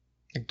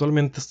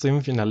Actualmente estoy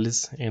en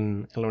finales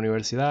en la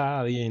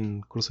universidad y en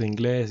curso de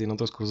inglés y en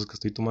otros cursos que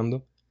estoy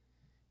tomando.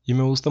 Y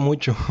me gusta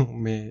mucho.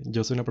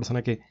 Yo soy una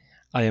persona que,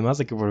 además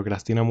de que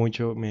procrastina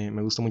mucho,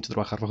 me gusta mucho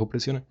trabajar bajo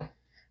presión.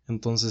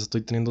 Entonces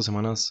estoy teniendo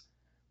semanas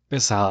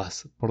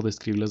pesadas, por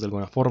describirles de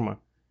alguna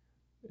forma.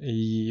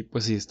 Y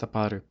pues sí, está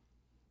padre.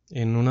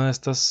 En una de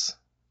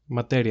estas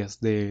materias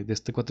de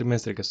este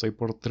cuatrimestre que estoy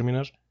por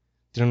terminar,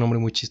 tiene un nombre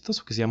muy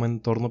chistoso que se llama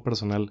Entorno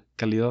Personal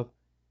Calidad.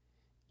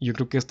 Y yo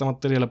creo que esta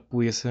materia la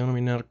pudiese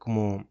denominar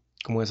como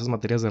esas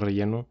materias de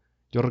relleno.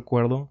 Yo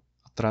recuerdo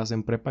atrás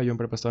en prepa, yo en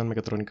prepa estaba en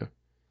mecatrónica.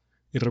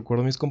 Y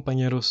recuerdo a mis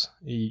compañeros,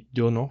 y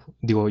yo no,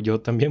 digo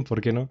yo también,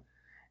 ¿por qué no?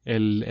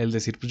 El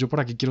decir, pues yo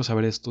para qué quiero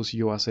saber esto si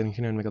yo voy a ser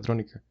ingeniero en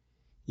mecatrónica.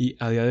 Y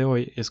a día de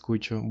hoy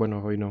escucho,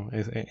 bueno, hoy no,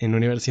 en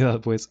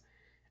universidad pues,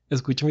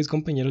 escucho a mis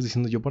compañeros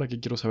diciendo, yo para qué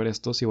quiero saber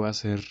esto si voy a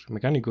ser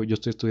mecánico. Yo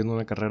estoy estudiando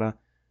una carrera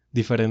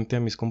diferente a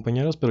mis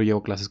compañeros, pero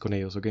llevo clases con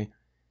ellos, ¿ok?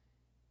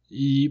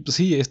 Y pues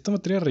sí, esta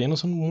materia de relleno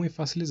son muy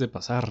fáciles de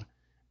pasar.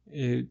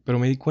 Pero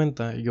me di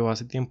cuenta yo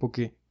hace tiempo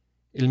que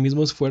el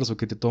mismo esfuerzo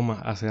que te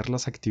toma hacer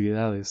las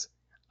actividades,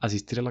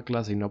 asistir a la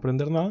clase y no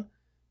aprender nada,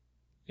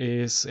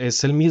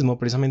 es el mismo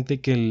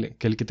precisamente que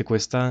el que te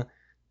cuesta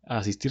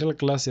asistir a la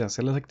clase,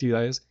 hacer las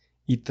actividades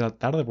y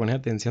tratar de poner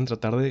atención,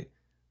 tratar de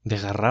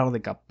agarrar,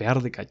 de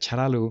capear, de cachar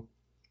algo.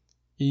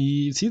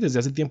 Y sí, desde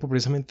hace tiempo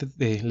precisamente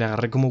le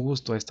agarré como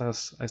gusto a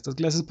estas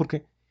clases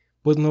porque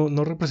pues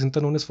no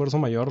representan un esfuerzo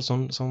mayor,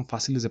 son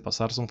fáciles de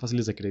pasar, son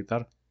fáciles de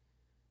acreditar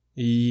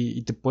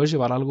y te puedes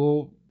llevar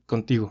algo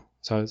contigo,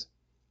 ¿sabes?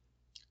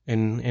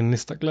 En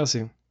esta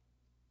clase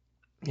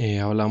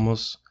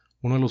hablamos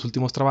uno de los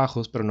últimos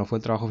trabajos, pero no fue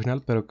el trabajo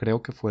final, pero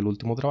creo que fue el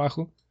último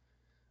trabajo.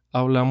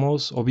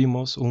 Hablamos o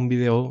vimos un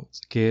video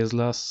que es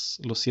los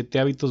 7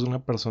 hábitos de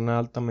una persona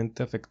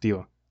altamente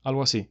afectiva,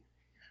 algo así.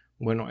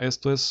 Bueno,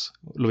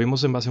 lo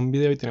vimos en base a un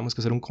video y tenemos que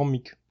hacer un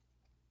cómic.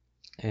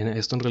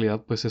 Esto en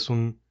realidad pues es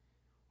un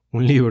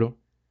libro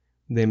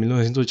de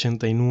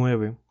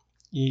 1989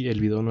 y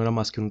el video no era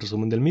más que un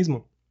resumen del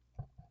mismo.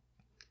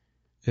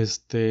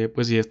 Pues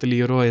sí, este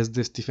libro es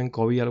de Stephen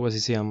Covey, algo así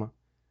se llama.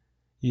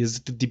 Y es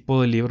este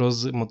tipo de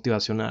libros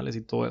motivacionales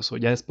y todo eso.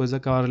 Ya después de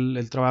acabar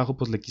el trabajo,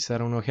 pues le quise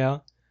dar una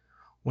ojeada,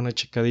 una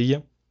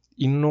checadilla.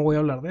 Y no voy a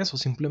hablar de eso,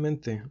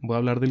 simplemente voy a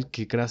hablar del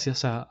que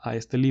gracias a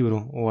este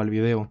libro o al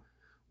video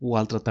o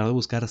al tratar de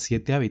buscar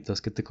 7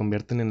 hábitos que te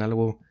convierten en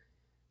algo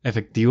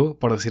efectivo,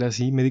 por decir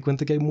así, me di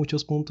cuenta que hay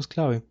muchos puntos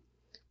clave,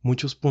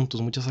 muchos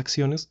puntos, muchas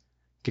acciones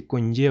que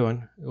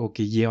conllevan o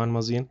que llevan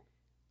más bien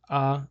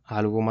a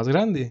algo más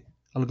grande.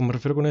 A lo que me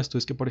refiero con esto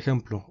es que, por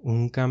ejemplo,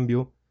 un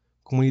cambio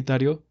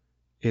comunitario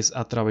es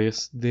a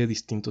través de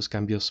distintos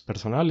cambios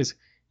personales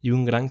y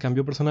un gran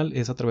cambio personal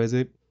es a través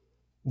de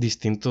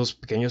distintos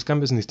pequeños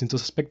cambios en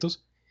distintos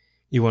aspectos.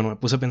 Y bueno, me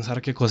puse a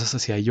pensar qué cosas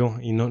hacía yo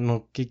y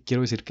no que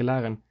quiero decir que la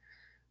hagan,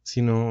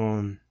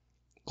 sino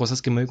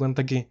cosas que me doy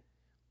cuenta que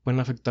pueden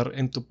afectar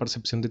en tu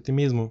percepción de ti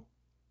mismo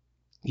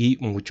y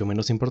mucho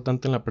menos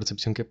importante en la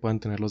percepción que puedan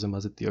tener los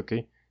demás de ti, ¿ok?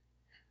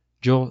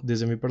 Yo,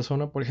 desde mi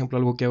persona, por ejemplo,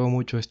 algo que hago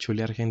mucho es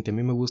chulear gente. A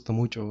mí me gusta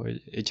mucho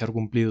echar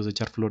cumplidos,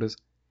 echar flores.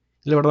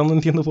 La verdad no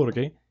entiendo por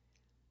qué,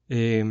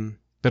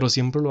 pero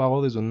siempre lo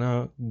hago desde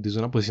una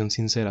posición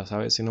sincera,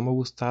 ¿sabes? Si no me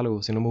gusta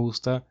algo, si no me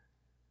gusta,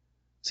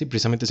 sí,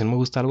 precisamente si no me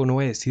gusta algo, no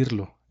voy a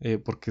decirlo,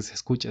 porque se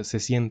escucha,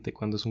 se siente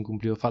cuando es un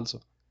cumplido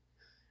falso.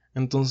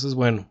 Entonces,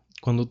 bueno,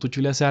 cuando tú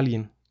chuleas a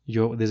alguien,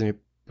 yo desde mi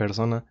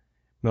persona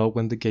me doy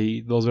cuenta que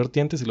hay dos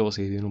vertientes y luego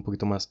se dividen un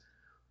poquito más.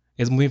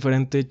 Es muy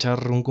diferente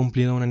echar un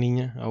cumplido a una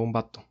niña a un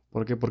vato.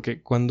 ¿Por qué?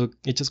 Porque cuando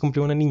echas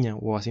cumplido a una niña,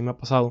 o así me ha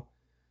pasado,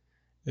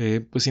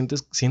 pues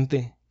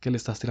siente que le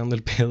estás tirando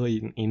el pedo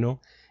y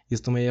no. Y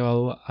esto me ha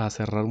llevado a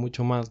cerrar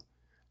mucho más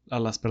a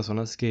las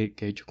personas que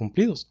he hecho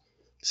cumplidos.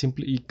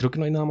 Y creo que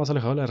no hay nada más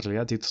alejado de la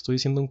realidad. Si te estoy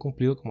diciendo un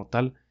cumplido como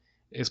tal,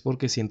 es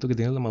porque siento que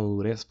tienes la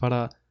madurez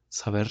para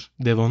saber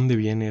de dónde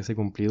viene ese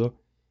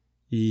cumplido.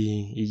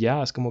 Y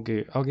ya, es como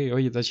que, ok,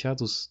 oye, está chida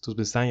tus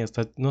pestañas,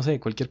 no sé,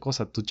 cualquier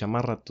cosa, tu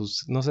chamarra,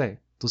 no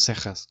sé, tus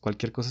cejas,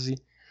 cualquier cosa así.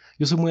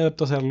 Yo soy muy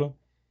adepto a hacerlo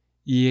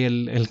y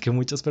el que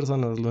muchas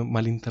personas lo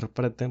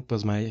malinterpreten,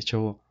 pues me ha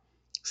hecho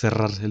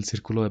cerrar el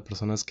círculo de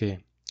personas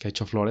que ha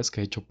hecho flores,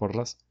 que ha hecho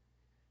porras.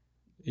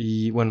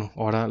 Y bueno,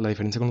 ahora la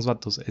diferencia con los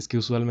vatos es que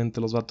usualmente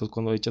los vatos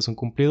cuando echas un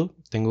cumplido,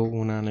 tengo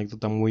una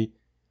anécdota muy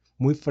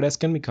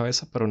fresca en mi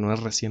cabeza, pero no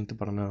es reciente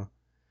para nada.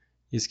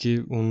 Y es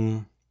que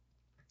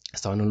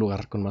estaba en un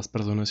lugar con más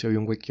personas y había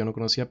un güey que yo no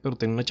conocía, pero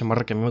tenía una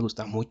chamarra que a mí me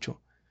gustaba mucho.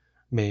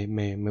 Me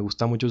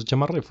gustaba mucho su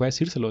chamarra y fue a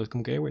decírselo. Es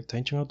como que, güey, está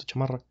bien chingada tu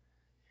chamarra.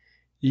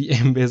 Y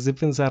en vez de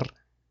pensar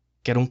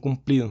que era un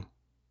cumplido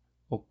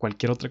o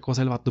cualquier otra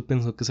cosa, el vato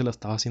pensó que se la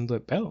estaba haciendo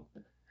de pedo.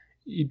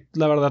 Y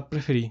la verdad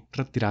preferí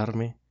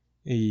retirarme.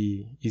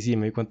 Y sí,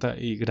 me di cuenta,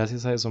 y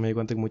gracias a eso me di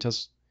cuenta que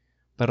muchas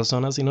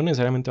personas, y no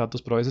necesariamente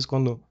vatos, pero a veces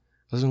cuando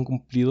haces un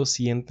cumplido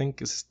sienten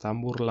que se están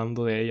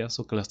burlando de ellas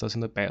o que la están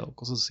haciendo de pedo,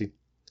 cosas así.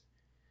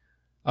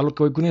 A lo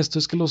que voy con esto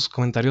es que los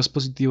comentarios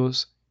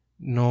positivos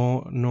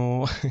no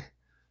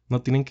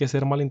tienen que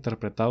ser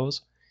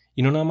malinterpretados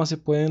Y no nada más se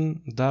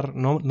pueden dar,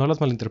 no las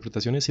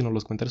malinterpretaciones, sino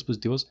los comentarios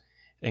positivos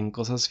en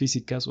cosas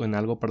físicas o en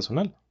algo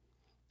personal.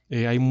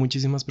 Hay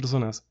muchísimas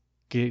personas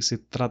que se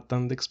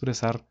tratan de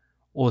expresar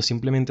o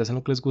simplemente hacen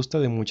lo que les gusta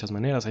de muchas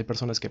maneras. Hay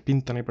personas que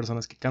pintan, hay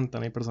personas que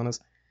cantan, hay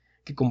personas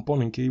que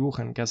componen, que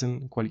dibujan, que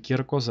hacen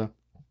cualquier cosa.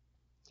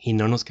 Y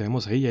no nos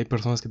quedemos ahí. Hay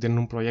personas que tienen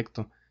un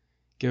proyecto,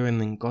 que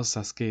venden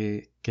cosas,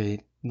 que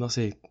no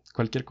sé,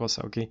 cualquier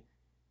cosa, ¿ok?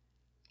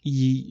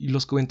 Y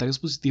los comentarios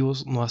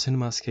positivos no hacen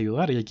más que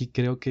ayudar. Y aquí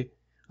creo que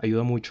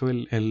ayuda mucho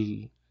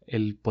el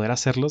poder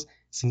hacerlos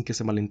sin que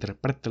se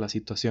malinterprete la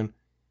situación.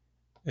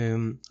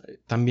 Eh,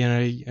 También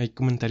hay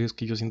comentarios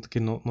que yo siento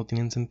que no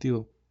tienen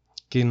sentido.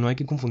 Que no hay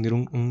que confundir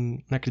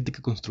una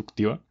crítica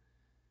constructiva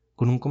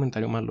con un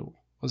comentario malo.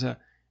 O sea,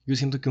 yo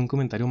siento que un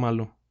comentario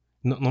malo,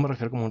 no me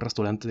refiero como a un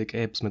restaurante de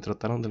que pues me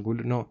trataron del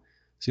culo, no.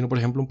 Sino, por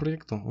ejemplo, un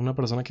proyecto, una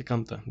persona que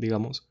canta,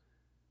 digamos.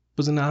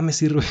 Pues de nada me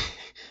sirve,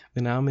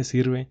 de nada me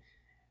sirve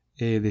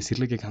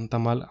decirle que canta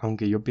mal,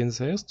 aunque yo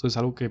piense esto, es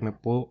algo que me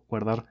puedo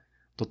guardar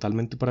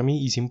totalmente para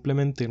mí y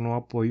simplemente no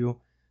apoyo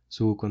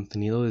su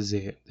contenido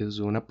desde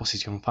una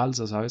posición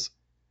falsa, ¿sabes?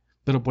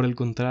 Pero por el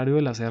contrario,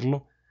 el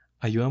hacerlo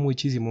ayuda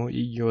muchísimo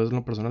y yo en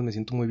lo personal me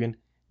siento muy bien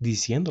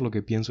diciendo lo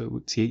que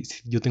pienso. Si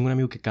yo tengo un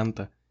amigo que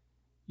canta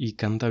y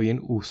canta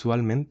bien,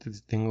 usualmente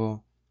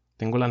tengo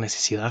la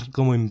necesidad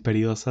como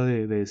imperiosa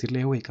de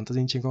decirle, güey, cantas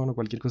bien chingón o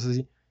cualquier cosa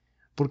así,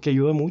 porque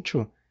ayuda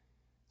mucho.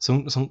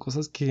 Son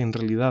cosas que en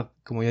realidad,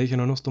 como ya dije,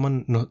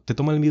 te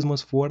toma el mismo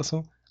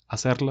esfuerzo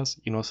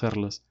hacerlas y no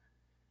hacerlas.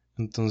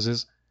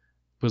 Entonces,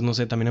 pues no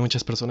sé, también hay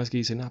muchas personas que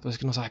dicen, pues es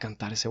que no sabe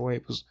cantar ese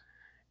güey. Pues,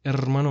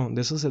 hermano, de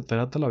eso se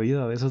trata la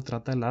vida, de eso se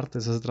trata el arte,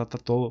 de eso se trata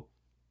todo.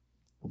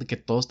 De que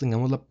todos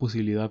tengamos la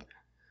posibilidad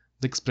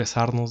de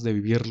expresarnos, de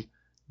vivir,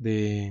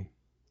 de,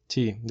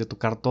 sí, de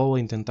tocar todo,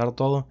 de intentar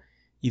todo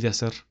y de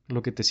hacer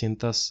lo que te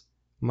sientas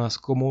más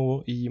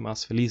cómodo y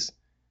más feliz.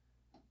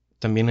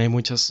 También hay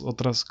muchas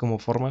otras como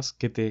formas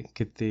que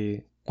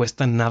te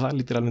cuestan nada,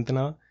 literalmente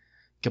nada,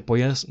 que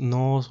apoyas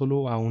no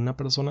solo a una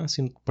persona,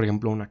 sino, por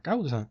ejemplo, a una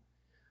causa.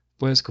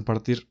 Puedes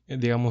compartir,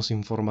 digamos,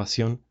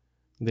 información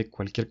de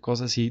cualquier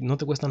cosa. Si no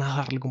te cuesta nada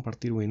darle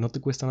compartir, güey. No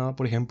te cuesta nada,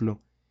 por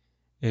ejemplo,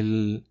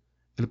 el,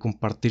 el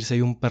compartir si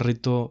hay un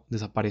perrito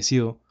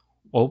desaparecido.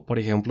 O, por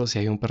ejemplo, si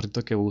hay un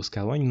perrito que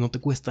busca dueño. No te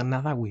cuesta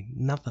nada, güey.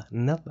 Nada,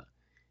 nada.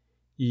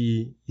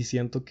 Y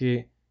siento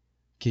que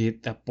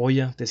te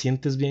apoya, te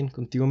sientes bien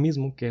contigo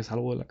mismo, que es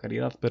algo de la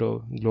caridad,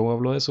 pero luego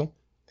hablo de eso,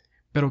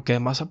 pero que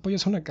además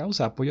apoyas una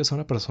causa, apoyas a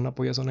una persona,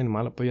 apoyas a un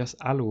animal, apoyas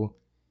algo.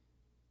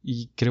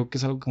 Y creo que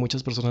es algo que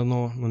muchas personas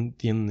no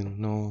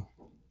entienden,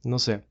 no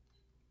sé.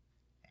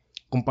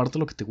 Comparte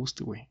lo que te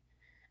guste, güey.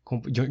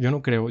 Yo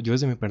no creo, yo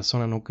desde mi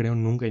persona no creo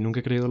nunca y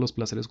nunca he creído en los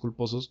placeres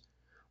culposos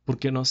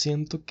porque no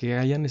siento que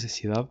haya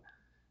necesidad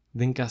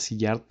de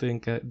encasillarte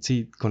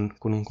sí, con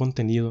un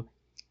contenido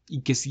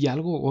y que si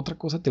algo, otra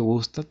cosa te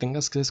gusta,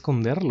 tengas que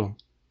esconderlo.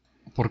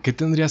 ¿Por qué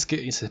tendrías que...?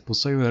 Y se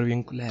puso a llover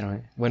bien culero,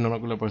 eh. Bueno, no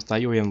culero, pero está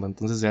lloviendo,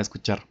 entonces se va a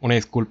escuchar. Una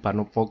disculpa,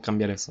 no puedo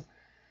cambiar eso.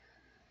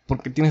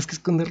 ¿Por qué tienes que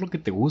esconder lo que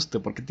te guste?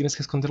 ¿Por qué tienes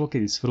que esconder lo que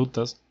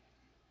disfrutas?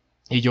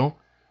 Y yo,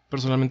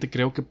 personalmente,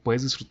 creo que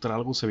puedes disfrutar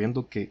algo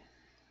sabiendo que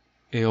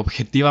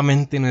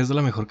objetivamente no es de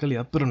la mejor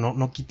calidad, pero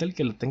no quita el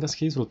que la tengas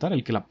que disfrutar,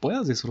 el que la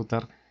puedas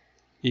disfrutar.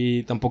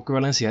 Y tampoco veo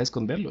la necesidad de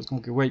esconderlo. Es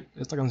como que, güey,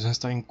 esta canción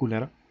está bien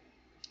culera.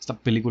 Esta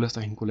película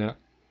está bien culera.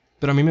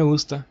 Pero a mí me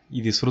gusta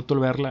y disfruto el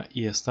verla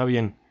y está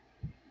bien.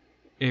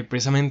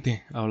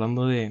 Precisamente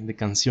hablando de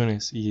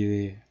canciones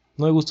y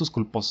no de gustos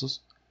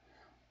culposos,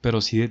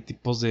 pero sí de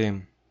tipos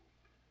de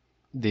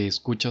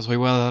escuchas, hoy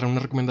voy a dar una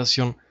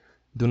recomendación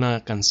de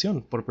una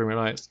canción por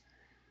primera vez.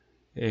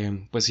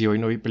 Pues si hoy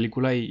no vi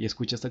película y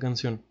escuché esta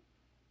canción,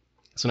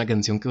 es una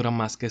canción que dura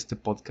más que este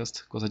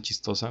podcast, cosa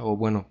chistosa, o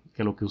bueno,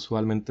 que lo que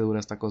usualmente dura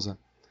esta cosa.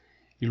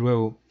 Y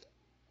luego,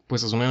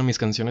 pues es una de mis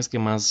canciones que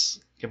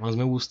más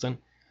me gustan,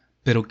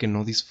 pero que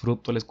no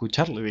disfruto al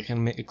escucharla.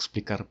 Déjenme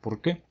explicar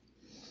por qué.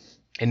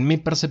 En mi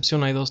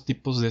percepción hay dos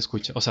tipos de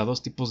escucha, o sea,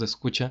 dos tipos de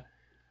escucha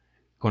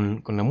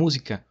con la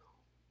música.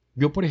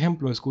 Yo, por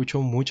ejemplo,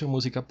 escucho mucha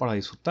música para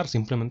disfrutar,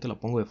 simplemente la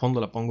pongo de fondo,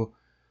 la pongo...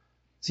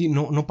 Sí,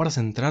 no para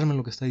centrarme en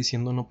lo que está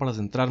diciendo, no para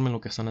centrarme en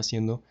lo que están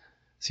haciendo,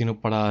 sino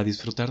para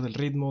disfrutar del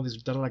ritmo,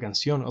 disfrutar de la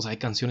canción. O sea, hay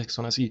canciones que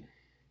son así,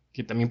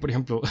 que también, por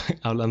ejemplo,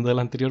 hablando del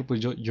anterior,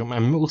 pues a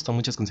mí me gustan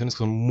muchas canciones que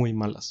son muy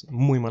malas,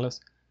 muy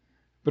malas.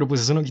 Pero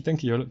pues eso no quita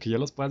que yo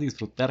las pueda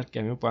disfrutar, que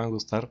a mí me puedan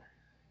gustar.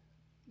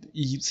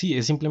 Y sí,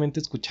 es simplemente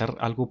escuchar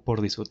algo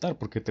por disfrutar,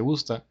 porque te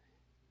gusta.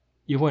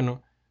 Y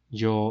bueno,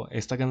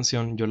 esta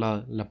canción yo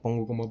la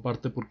pongo como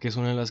aparte porque es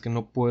una de las que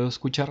no puedo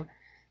escuchar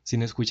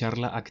sin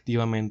escucharla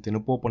activamente.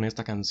 No puedo poner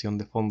esta canción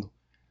de fondo.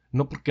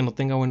 No porque no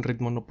tenga buen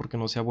ritmo, no porque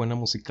no sea buena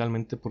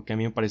musicalmente, porque a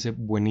mí me parece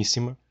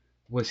buenísima.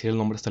 Voy a decir el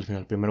nombre hasta el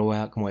final. Primero voy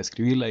a como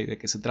describirla y de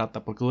qué se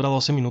trata, porque dura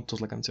 12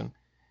 minutos la canción.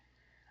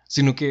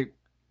 Sino que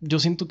yo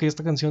siento que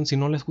esta canción, si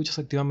no la escuchas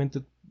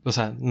activamente, o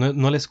sea,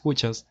 no la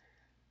escuchas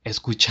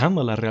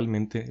escuchándola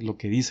realmente, lo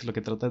que dice, lo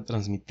que trata de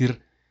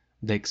transmitir,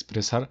 de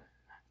expresar,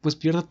 pues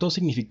pierde todo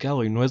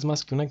significado y no es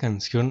más que una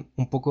canción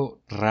un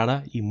poco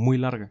rara y muy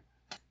larga.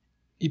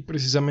 Y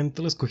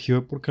precisamente la escogí hoy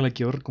porque la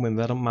quiero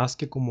recomendar más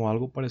que como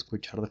algo para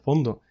escuchar de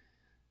fondo.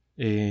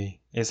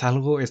 Es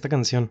algo, esta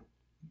canción,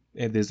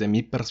 desde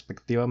mi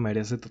perspectiva,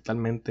 merece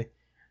totalmente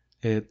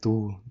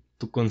tu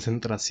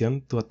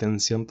concentración, tu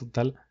atención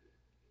total.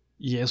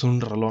 Y es un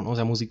rolón, o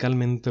sea,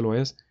 musicalmente lo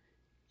es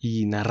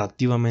y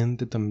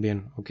narrativamente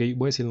también, ¿ok?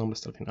 Voy a decir el nombre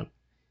hasta el final.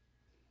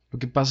 Lo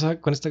que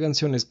pasa con esta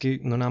canción es que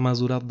no nada más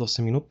dura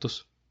 12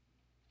 minutos.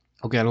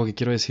 Ok, algo que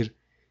quiero decir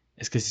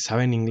es que si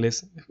saben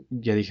inglés,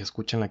 ya dije,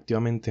 escúchenla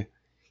activamente.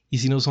 Y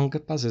si no son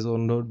capaces o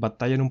no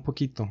batallan un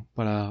poquito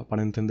para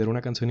entender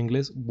una canción en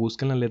inglés,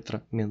 busquen la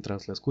letra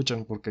mientras la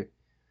escuchan porque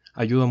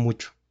ayuda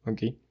mucho,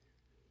 ¿ok?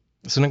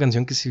 Es una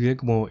canción que se divide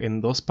como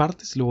en dos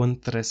partes y luego en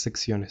tres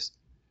secciones.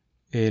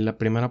 La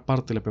primera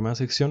parte, la primera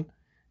sección,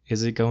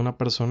 es dedicada a una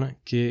persona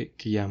que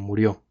ya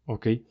murió,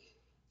 ¿ok?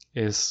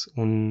 Es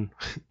un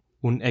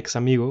ex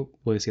amigo,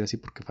 puedo decir así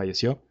porque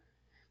falleció,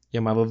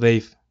 llamado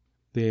Dave,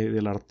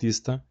 del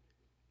artista,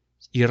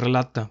 y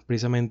relata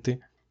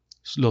precisamente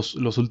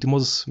los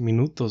últimos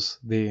minutos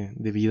de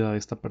vida de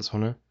esta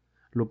persona,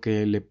 lo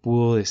que le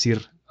pudo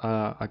decir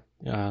a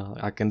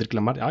Kendrick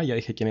Lamar. Ah, ya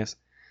dije quién es.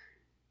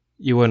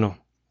 Y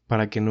bueno,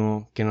 para que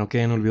no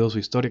quede en olvido su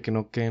historia, que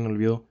no quede en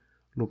olvido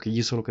lo que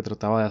hizo, lo que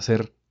trataba de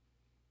hacer.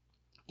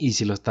 Y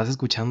si lo estás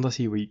escuchando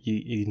así, güey,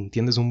 y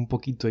entiendes un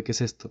poquito de qué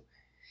es esto,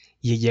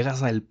 y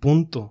llegas al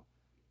punto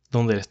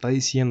donde le está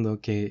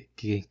diciendo que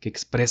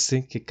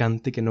exprese, que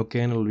cante, que no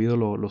quede en el olvido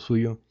lo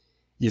suyo.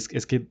 Y es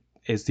que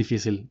es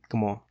difícil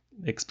como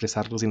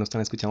expresarlo si no están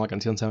escuchando la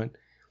canción, ¿saben?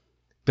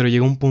 Pero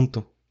llega un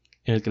punto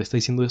en el que le está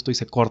diciendo esto y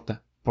se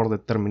corta por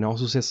determinado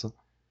suceso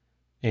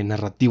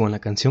narrativo en la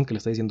canción que le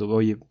está diciendo,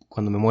 oye,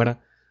 cuando me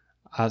muera,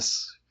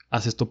 haz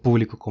esto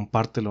público,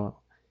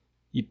 compártelo.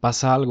 Y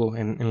pasa algo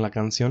en la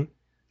canción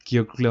que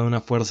yo creo que le da una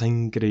fuerza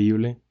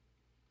increíble,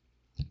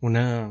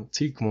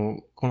 sí,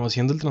 como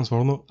conociendo el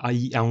trasfondo,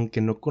 ahí,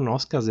 aunque no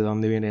conozcas de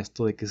dónde viene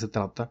esto, de qué se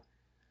trata,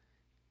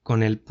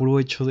 con el puro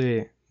hecho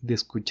de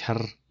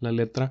escuchar la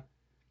letra,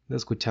 de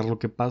escuchar lo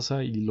que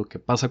pasa y lo que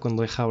pasa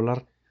cuando deja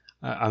hablar,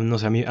 no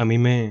sé, a mí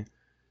me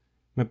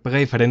pega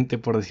diferente,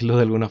 por decirlo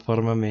de alguna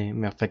forma,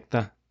 me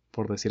afecta,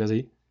 por decir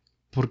así.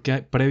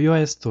 Porque previo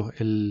a esto,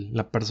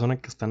 la persona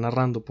que está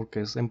narrando,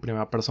 porque es en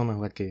primera persona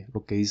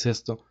lo que dice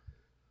esto,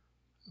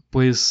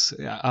 pues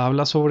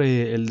habla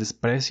sobre el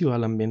desprecio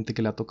al ambiente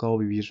que le ha tocado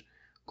vivir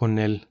con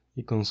él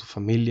y con su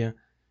familia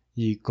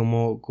y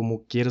cómo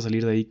quiere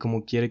salir de ahí,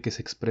 cómo quiere que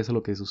se exprese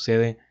lo que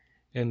sucede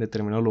en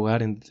determinado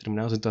lugar, en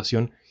determinada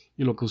situación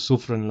y lo que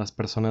sufren las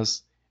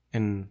personas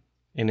en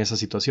esa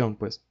situación,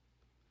 pues.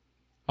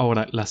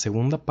 Ahora, la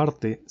segunda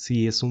parte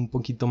sí es un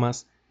poquito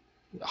más...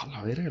 A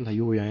la verga la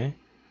lluvia, ¿eh?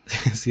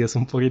 Sí es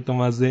un poquito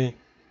más de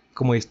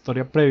como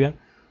historia previa,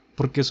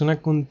 porque es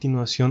una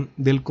continuación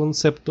del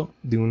concepto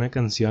de una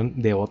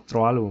canción de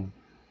otro álbum,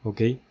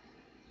 ¿ok?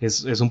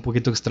 Es un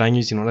poquito extraño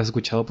y si no la has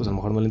escuchado, pues a lo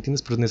mejor no la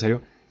entiendes, pero es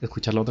necesario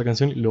escuchar la otra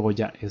canción y luego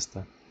ya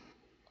esta.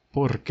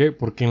 ¿Por qué?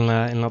 Porque en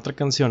la otra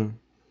canción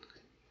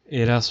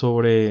era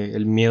sobre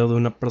el miedo de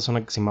una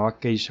persona que se llamaba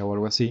Keisha o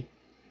algo así.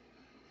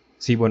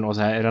 Sí, bueno, o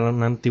sea, era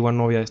una antigua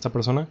novia de esta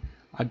persona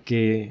a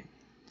que,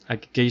 a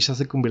que Keisha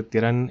se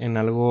convirtiera en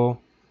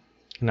algo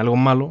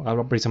malo,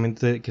 habla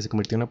precisamente de que se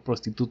convirtió en una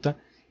prostituta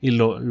y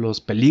los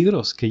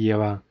peligros que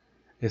lleva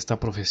esta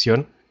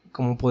profesión,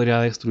 cómo podría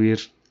destruir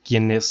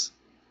quién es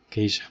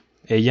Keisha.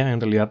 Ella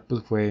en realidad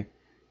pues fue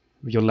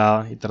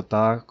violada y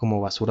tratada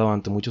como basura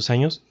durante muchos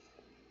años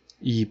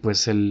y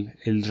pues el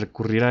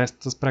recurrir a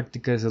estas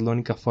prácticas es la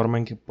única forma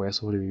en que puede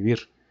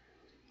sobrevivir.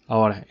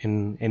 Ahora,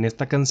 en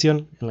esta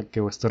canción, en la que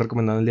estoy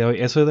recomendando el día de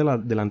hoy, eso es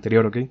de la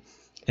anterior, ¿ok?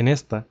 En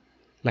esta,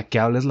 la que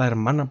habla es la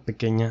hermana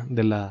pequeña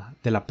de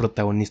la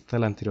protagonista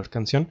de la anterior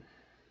canción,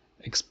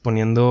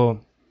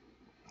 exponiendo,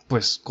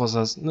 pues,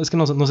 cosas. No, es que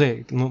no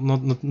sé,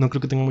 no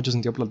creo que tenga mucho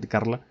sentido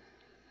platicarla,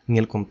 ni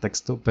el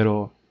contexto,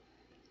 pero.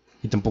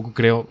 Y tampoco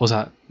creo, o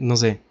sea, no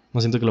sé,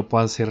 no siento que lo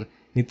pueda hacer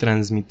ni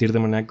transmitir de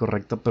manera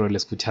correcta, pero el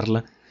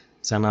escucharla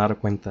se van a dar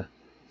cuenta,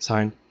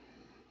 ¿saben?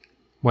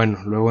 Bueno,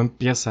 luego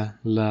empieza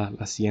la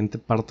siguiente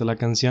parte de la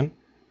canción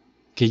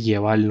que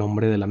lleva el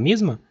nombre de la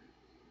misma,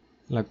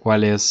 la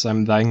cual es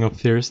I'm Dying of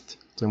Thirst,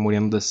 estoy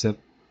muriendo de sed.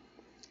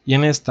 Y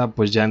en esta,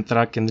 pues ya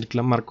entra Kendrick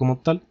Lamar como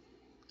tal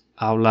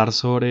a hablar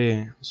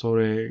sobre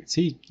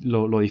sí,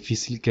 lo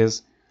difícil que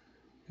es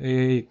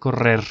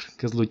correr,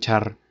 que es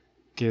luchar,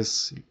 que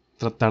es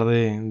tratar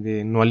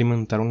de no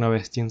alimentar una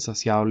bestia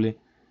insaciable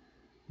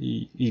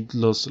y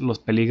los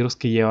peligros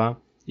que lleva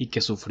y que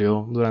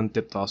sufrió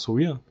durante toda su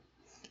vida.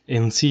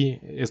 En sí,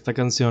 esta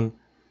canción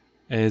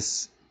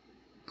es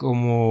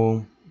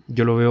como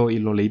yo lo veo y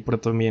lo leí por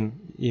también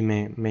y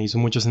me hizo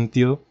mucho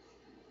sentido,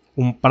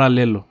 un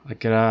paralelo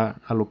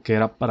a lo que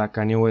era para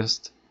Kanye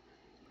West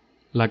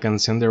la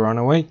canción de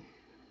Runaway.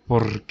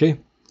 ¿Por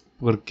qué?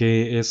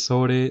 Porque es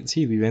sobre,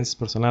 sí, vivencias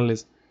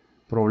personales,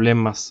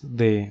 problemas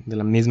de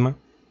la misma.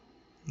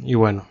 Y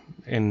bueno,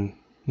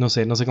 no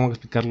sé cómo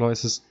explicarlo, a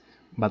veces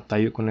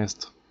batallo con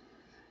esto.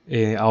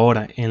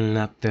 Ahora, en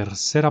la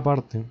tercera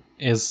parte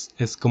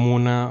es como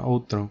una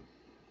outro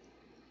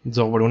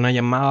sobre una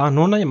llamada,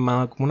 no una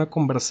llamada, como una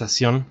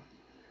conversación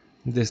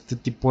de este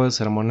tipo de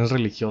sermones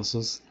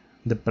religiosos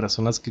de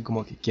personas que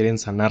como que quieren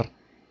sanar,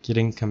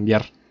 quieren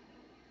cambiar.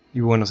 Y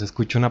bueno, se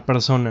escucha una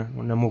persona,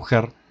 una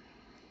mujer,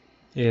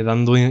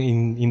 dando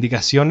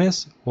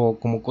indicaciones o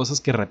como cosas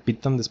que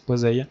repitan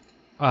después de ella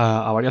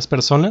a varias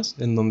personas,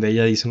 en donde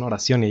ella dice una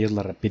oración y ellos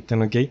la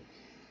repiten, ¿ok?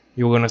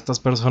 Y bueno, estas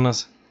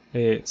personas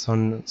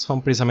son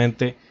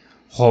precisamente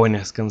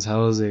jóvenes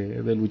cansados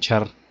de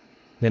luchar,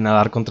 de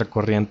nadar contra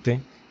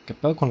corriente. ¿Qué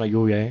pedo con la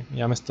lluvia, eh?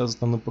 Ya me está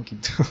asustando un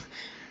poquito.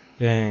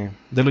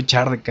 De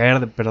luchar, de caer,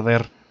 de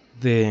perder,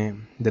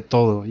 de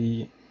todo.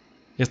 Y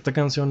esta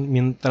canción,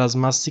 mientras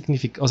más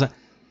significa, o sea,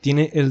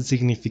 tiene el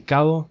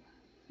significado,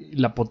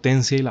 la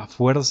potencia y la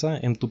fuerza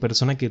en tu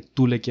persona que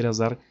tú le quieras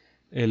dar.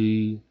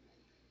 El,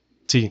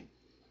 sí,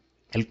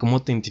 el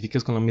cómo te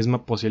identifiques con la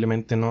misma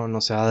posiblemente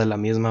no sea de la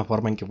misma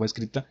forma en que fue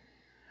escrita,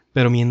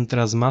 pero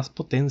mientras más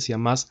potencia,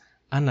 más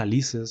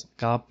analices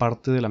cada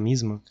parte de la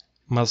misma,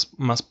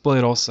 más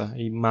poderosa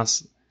y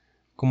más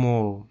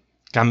como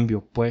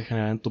cambio puede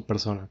generar en tu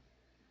persona.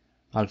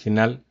 Al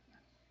final,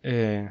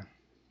 eh,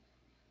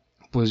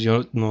 pues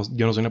yo no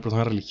soy una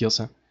persona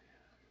religiosa,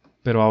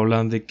 pero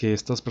hablan de que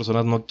estas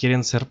personas no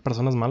quieren ser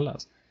personas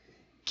malas,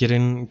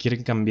 quieren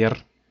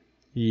cambiar.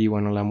 Y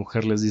bueno, la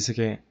mujer les dice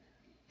que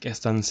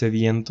están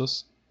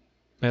sedientos,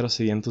 pero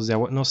sedientos de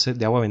agua, no sé,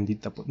 de agua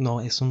bendita. Pues,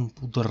 no, es un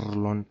puto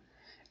rolón,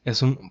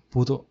 es un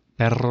puto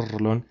perro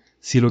rolón.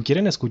 Si lo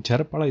quieren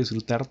escuchar para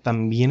disfrutar,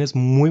 también es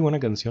muy buena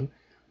canción.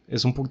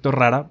 Es un poquito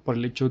rara por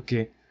el hecho de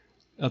que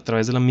a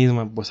través de la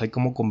misma, pues hay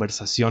como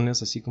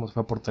conversaciones, así como si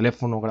fuera por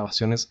teléfono,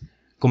 grabaciones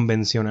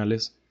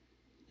convencionales,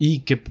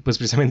 y que pues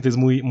precisamente es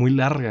muy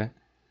larga.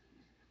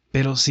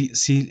 Pero si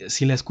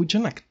la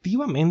escuchan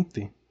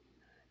activamente,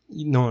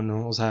 y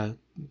no, o sea,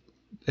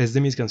 es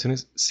de mis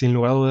canciones, sin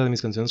lugar a duda, de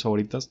mis canciones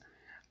favoritas,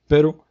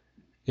 pero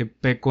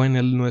peco en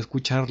el no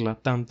escucharla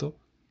tanto,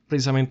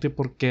 precisamente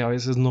porque a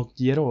veces no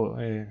quiero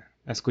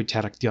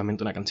escuchar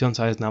activamente una canción,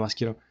 ¿sabes? Nada más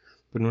quiero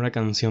poner una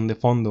canción de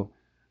fondo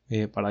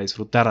para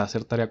disfrutar,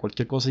 hacer tarea,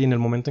 cualquier cosa, y en el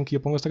momento en que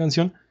yo pongo esta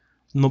canción,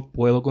 no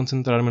puedo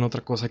concentrarme en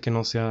otra cosa que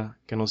no sea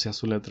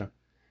su letra.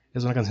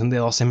 Es una canción de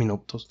 12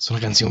 minutos, es una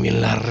canción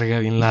bien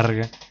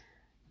larga,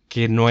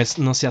 que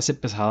no se hace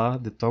pesada,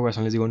 de todo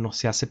corazón les digo, no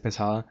se hace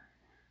pesada.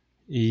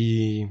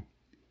 Y,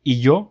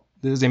 y yo,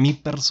 desde mi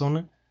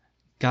persona,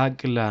 cada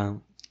que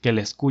la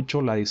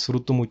escucho, la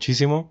disfruto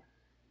muchísimo.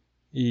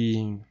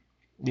 Y,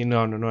 y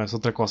no, es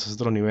otra cosa, es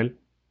otro nivel.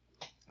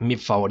 Mi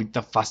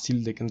favorita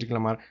fácil de Kendrick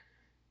Lamar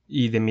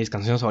y de mis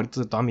canciones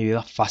favoritas de toda mi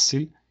vida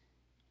fácil.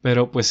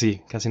 Pero pues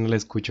sí, casi no la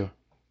escucho.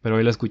 Pero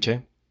hoy la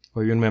escuché,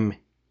 hoy vi un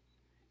meme.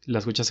 La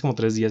escuché hace como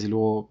 3 días y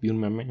luego vi un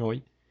meme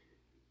hoy.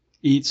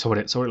 Y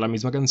sobre la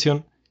misma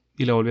canción.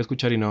 Y la volví a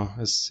escuchar y no,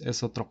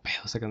 es otro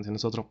pedo, esa canción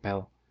es otro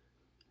pedo.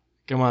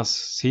 ¿Qué más?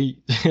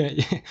 Sí.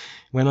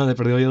 Bueno, de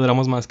perdido ya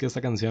duramos más que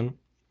esta canción.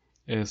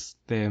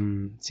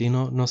 Sí,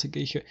 no sé qué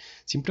dije.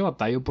 Siempre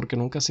batallo porque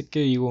nunca sé qué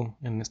digo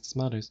en estas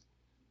madres.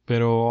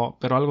 Pero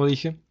algo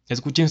dije.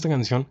 Escuchen esta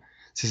canción.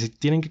 Si se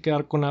tienen que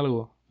quedar con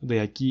algo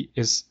de aquí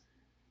es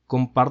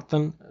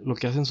compartan lo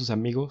que hacen sus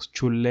amigos,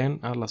 chulen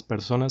a las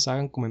personas,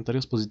 hagan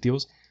comentarios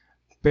positivos,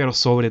 pero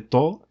sobre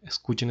todo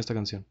escuchen esta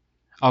canción.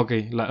 Ah, ok,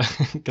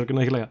 creo que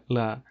no dije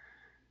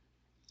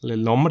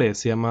el nombre,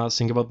 se llama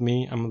Sing About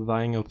Me, I'm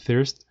Dying of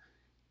Thirst.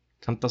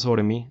 Canta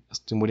sobre mí,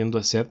 estoy muriendo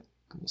de sed.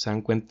 Como se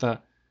dan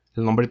cuenta,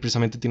 el nombre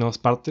precisamente tiene dos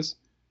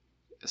partes.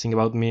 Sing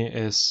About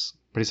Me es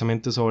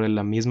precisamente sobre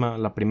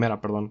la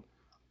primera, perdón,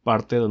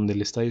 parte donde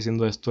le está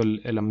diciendo esto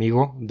el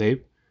amigo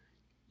Dave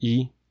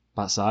y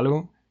pasa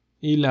algo.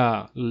 Y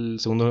la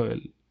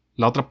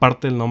otra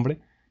parte del nombre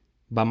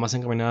va más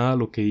encaminada a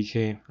lo que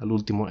dije al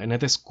último.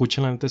 Neta,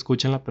 escúchenla,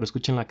 pero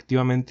escúchenla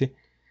activamente.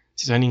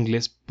 Si saben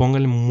inglés,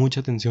 pónganle mucha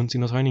atención. Si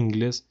no saben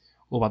inglés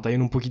o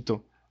batallen un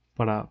poquito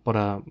para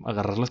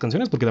agarrar las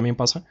canciones, porque también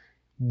pasa,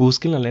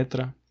 busquen la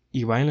letra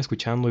y vayan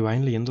escuchando y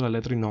vayan leyendo la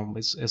letra y no,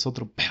 es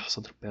otro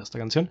pedo esta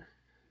canción.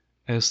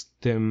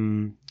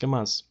 ¿Qué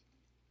más?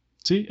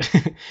 Sí,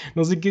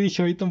 no sé qué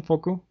dije hoy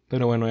tampoco,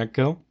 pero bueno, ya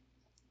quedó.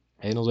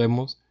 Ahí nos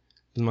vemos.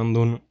 Les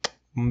mando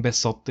un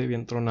besote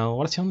bien tronado.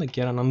 Ahora sí, donde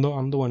quieran.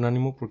 Ando buen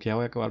ánimo porque ya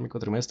voy a acabar mi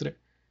cuatrimestre.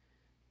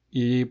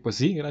 Y pues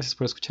sí, gracias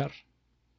por escuchar.